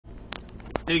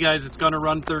Hey guys, it's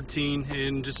Gunnerrun13,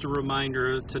 and just a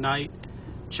reminder, tonight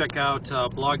check out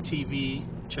BlogTV,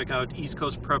 check out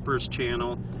Eastcoastpreppers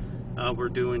channel.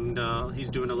 He's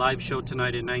doing a live show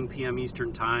tonight at 9 p.m.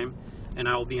 Eastern time, and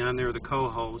I will be on there, the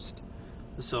co-host.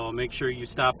 So make sure you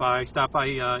stop by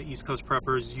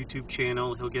Eastcoastpreppers YouTube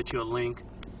channel. He'll get you a link.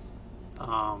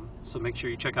 So make sure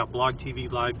you check out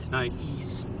BlogTV live tonight,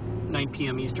 9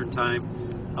 p.m. Eastern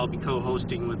time. I'll be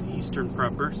co-hosting with Eastern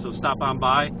Prepper, so stop on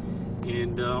by,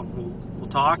 and we'll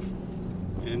talk,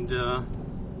 and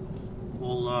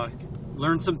we'll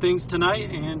learn some things tonight,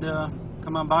 and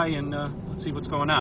come on by and let's see what's going on.